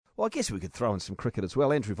Well, I guess we could throw in some cricket as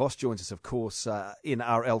well. Andrew Voss joins us, of course,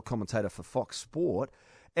 NRL commentator for Fox Sport.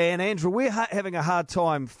 And Andrew, we're having a hard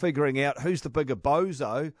time figuring out who's the bigger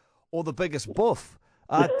bozo or the biggest buff,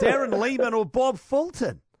 Darren Lehmann or Bob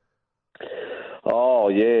Fulton. Oh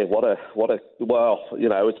yeah, what a well,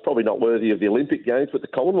 it's probably not worthy of the Olympic Games, but the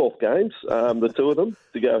Commonwealth Games, the two of them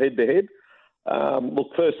to go head to head.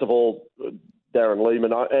 Look, first of all, Darren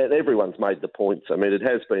Lehmann, and everyone's made the points. I mean, it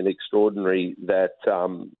has been extraordinary that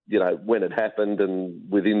when it happened and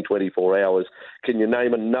within 24 hours, can you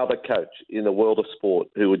name another coach in the world of sport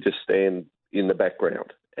who would just stand in the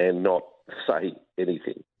background and not say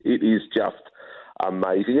anything? It is just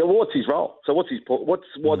amazing. And what's his role? So what is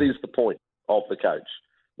the point of the coach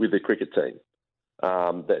with the cricket team?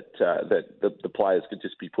 That the players could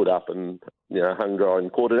just be put up and hung dry and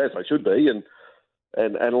quartered as they should be,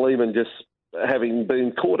 and Lehmann just having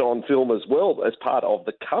been caught on film as well as part of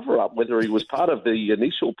the cover-up, whether he was part of the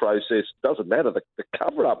initial process, doesn't matter. The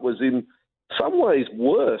cover-up was in some ways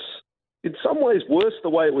worse. In some ways worse the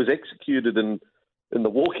way it was executed in the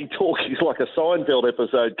walkie-talkies, like a Seinfeld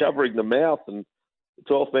episode, covering the mouth, and the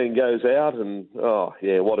 12th man goes out, and, oh,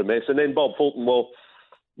 yeah, what a mess. And then Bob Fulton, well,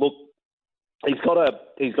 look, he's got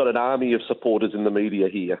an army of supporters in the media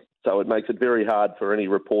here, so it makes it very hard for any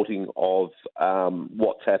reporting of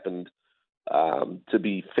what's happened to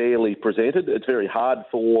be fairly presented. It's very hard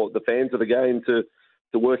for the fans of the game to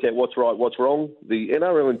work out what's right, what's wrong. The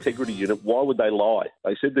NRL Integrity Unit, why would they lie?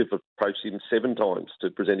 They said they've approached him 7 times to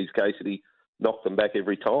present his case, and he knocked them back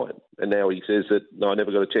every time. And now he says that, no, I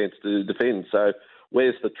never got a chance to defend. So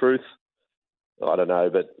where's the truth? I don't know,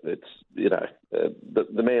 but it's,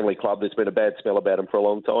 the Manly club, there's been a bad smell about him for a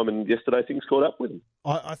long time, and yesterday things caught up with him.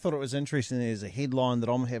 I thought it was interesting. There's a headline that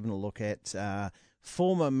I'm having a look at.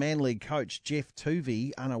 Former Manly coach Jeff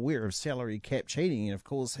Tuvey unaware of salary cap cheating, and of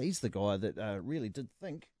course he's the guy that really did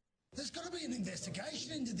think. There's got to be an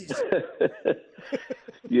investigation into this.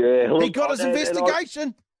 Yeah, look, he got his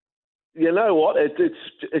investigation. You know what?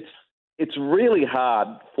 It's really hard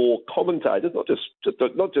for commentators, not just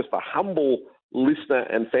the humble listener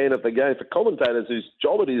and fan of the game, for commentators whose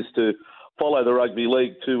job it is to follow the rugby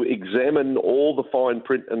league, to examine all the fine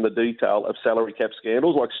print and the detail of salary cap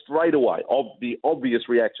scandals. Like, straight away, the obvious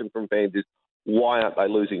reaction from fans is, why aren't they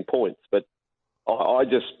losing points? But I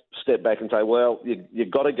just step back and say, well, you've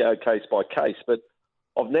got to go case by case. But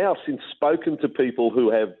I've now since spoken to people who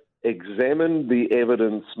have examined the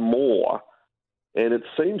evidence more, and it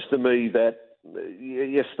seems to me that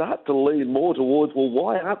you start to lean more towards, well,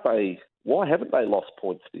 why haven't they lost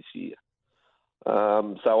points this year? So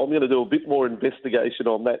I'm going to do a bit more investigation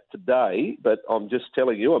on that today, but I'm just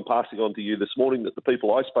telling you, I'm passing on to you this morning that the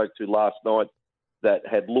people I spoke to last night that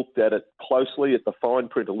had looked at it closely, at the fine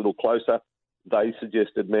print a little closer, they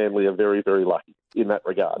suggested Manly are very, very lucky in that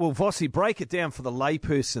regard. Well, Vossi, break it down for the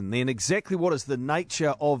layperson then. Exactly what is the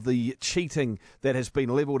nature of the cheating that has been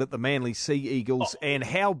levelled at the Manly Sea Eagles, and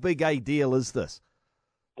how big a deal is this?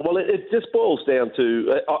 Well, it just boils down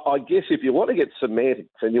to, I guess, if you want to get semantics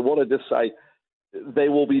and you want to just say,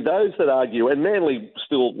 there will be those that argue, and Manly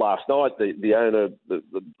still last night, the owner,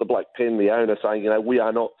 the Black Pen, the owner saying, we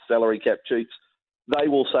are not salary cap cheats. They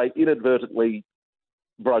will say inadvertently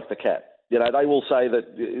broke the cap. They will say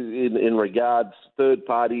that in regards third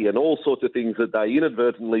party and all sorts of things that they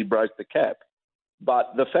inadvertently broke the cap.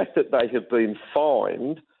 But the fact that they have been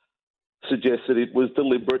fined suggests that it was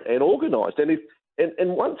deliberate and organised.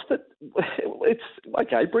 And once that, it's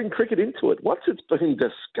okay, bring cricket into it. Once it's been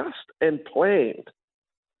discussed and planned,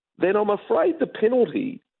 then I'm afraid the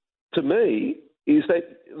penalty to me is that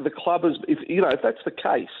the club is, if that's the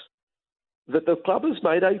case, that the club has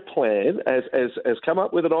made a plan, has come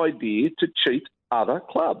up with an idea to cheat other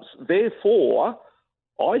clubs. Therefore,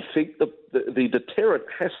 I think the deterrent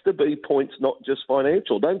has to be points, not just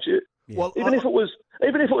financial, don't you? Yeah. Well, even if it was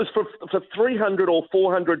for $300,000 or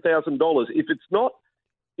 $400,000, if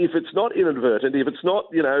it's not inadvertent, if it's not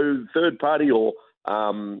third party or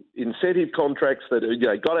incentive contracts that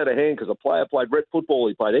got out of hand because a player played rep football,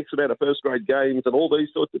 he played X amount of first grade games and all these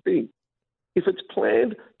sorts of things. If it's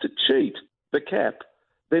planned to cheat the cap,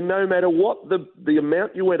 then no matter what the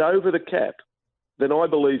amount you went over the cap, then I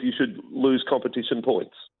believe you should lose competition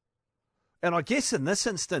points. And I guess in this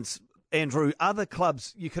instance, Andrew, other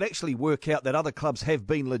clubs, you could actually work out that other clubs have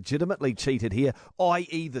been legitimately cheated here,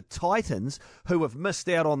 i.e. the Titans, who have missed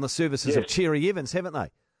out on the services of Cherry Evans, haven't they?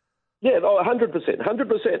 Yeah,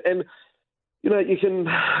 100%. And, you can...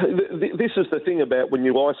 This is the thing about when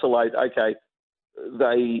you isolate, okay,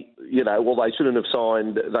 they shouldn't have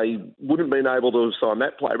signed, they wouldn't have been able to have signed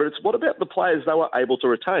that player, but it's what about the players they were able to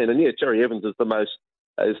retain? And, Cherry Evans is the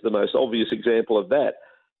most obvious example of that.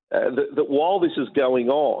 that while this is going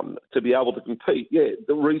on, to be able to compete,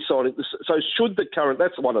 the re-signing. So should the current,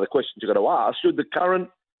 that's one of the questions you've got to ask, should the current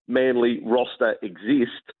Manly roster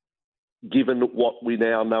exist, given what we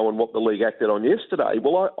now know and what the league acted on yesterday?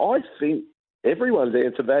 Well, I think everyone's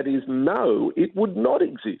answer to that is no, it would not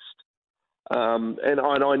exist. And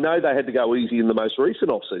I know they had to go easy in the most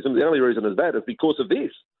recent off-season. The only reason is that is because of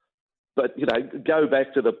this. But, go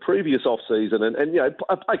back to the previous off-season and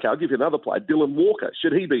okay, I'll give you another player. Dylan Walker,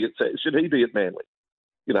 should he be at Manly?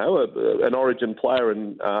 An Origin player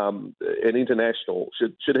and an international,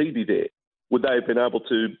 should he be there? Would they have been able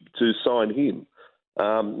to sign him?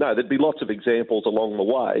 No, there'd be lots of examples along the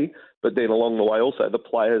way, but then along the way also the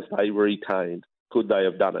players they retained, could they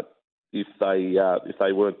have done it if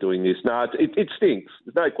they weren't doing this? No, it stinks.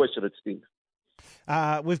 There's no question it stinks.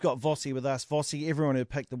 We've got Vossi with us. Vossi, everyone who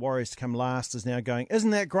picked the Warriors to come last is now going, isn't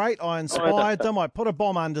that great? I inspired them. I put a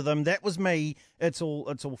bomb under them. That was me. It's all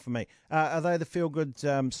for me. Are they the feel-good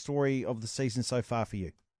story of the season so far for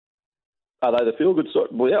you? Are they the feel-good story?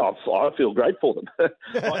 Well, yeah, I feel great for them. For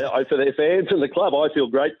their fans and the club, I feel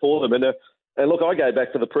great for them. And look, I go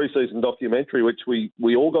back to the pre-season documentary, which we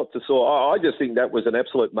all got to see. I just think that was an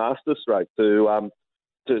absolute masterstroke to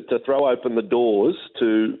throw open the doors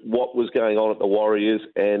to what was going on at the Warriors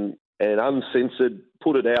and uncensored,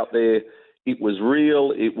 put it out there. It was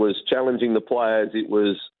real. It was challenging the players. It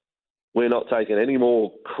was, we're not taking any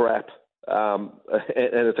more crap, and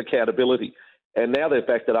it's accountability. And now they've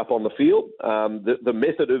backed it up on the field. The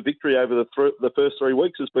method of victory over the first 3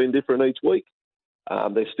 weeks has been different each week.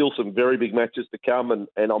 There's still some very big matches to come, and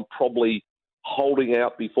I'm probably holding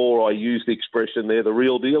out before I use the expression they're the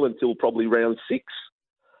real deal until probably round 6.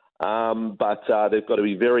 But they've got to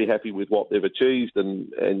be very happy with what they've achieved,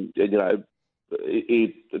 and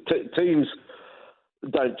teams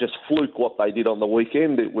don't just fluke what they did on the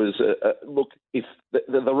weekend. It was look, if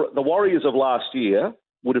the Warriors of last year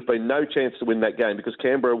would have been no chance to win that game because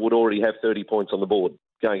Canberra would already have 30 points on the board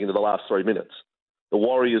going into the last 3 minutes. The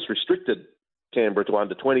Warriors restricted Canberra to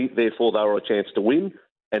under 20, therefore they were a chance to win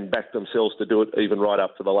and backed themselves to do it even right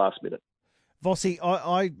up to the last minute. Vossi,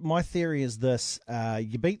 my theory is this.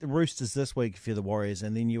 You beat the Roosters this week if you're the Warriors,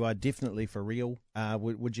 and then you are definitely for real.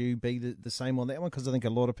 Would you be the same on that one? Because I think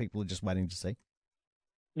a lot of people are just waiting to see.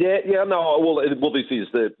 Yeah, no. Well,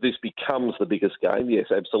 this becomes the biggest game. Yes,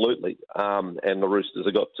 absolutely. And the Roosters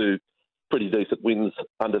have got 2 pretty decent wins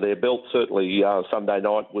under their belt. Certainly, Sunday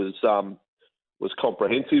night was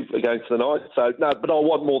comprehensive against the Knights. So no, but I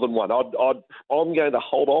want more than one. I'm going to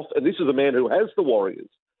hold off. And this is a man who has the Warriors,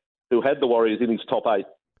 who had the Warriors in his top 8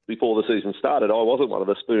 before the season started. I wasn't one of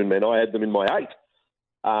the spoon men. I had them in my 8.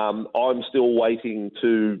 I'm still waiting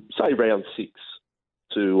to say round 6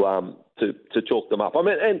 to chalk them up. I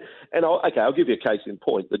mean, I'll give you a case in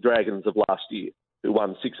point. The Dragons of last year, who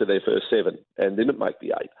won 6 of their first 7 and didn't make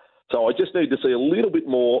the 8. So I just need to see a little bit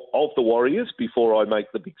more of the Warriors before I make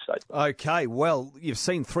the big statement. Okay, well, you've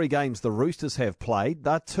seen 3 games the Roosters have played.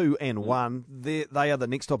 They're 2-1. They are the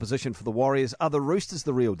next opposition for the Warriors. Are the Roosters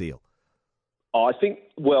the real deal? I think,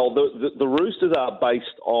 well, the Roosters are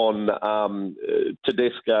based on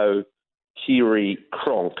Tedesco, Keary,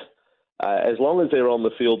 Cronk. As long as they're on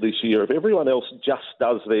the field this year, if everyone else just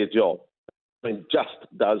does their job,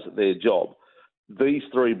 these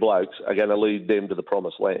 3 blokes are going to lead them to the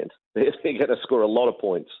promised land. They're going to score a lot of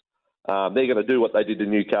points. They're going to do what they did to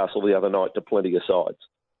Newcastle the other night to plenty of sides.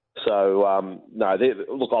 So, no,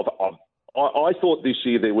 look, I thought this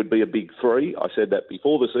year there would be a big 3. I said that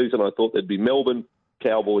before the season. I thought there'd be Melbourne,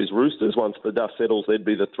 Cowboys, Roosters. Once the dust settles, there'd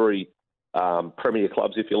be the 3 premier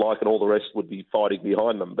clubs, if you like, and all the rest would be fighting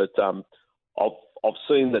behind them. But I've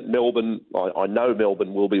seen that Melbourne, I know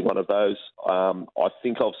Melbourne will be one of those. I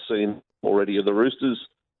think I've seen already of the Roosters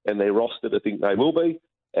and their roster. I think they will be.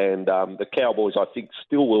 And the Cowboys, I think,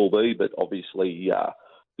 still will be. But obviously,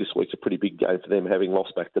 this week's a pretty big game for them, having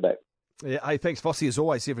lost back-to-back. Yeah, hey, thanks, Vossi. As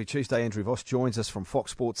always, every Tuesday, Andrew Voss joins us from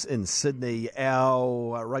Fox Sports in Sydney.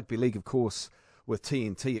 Our rugby league, of course, with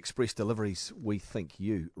TNT Express Deliveries, we think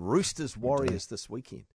you. Roosters Warriors this weekend.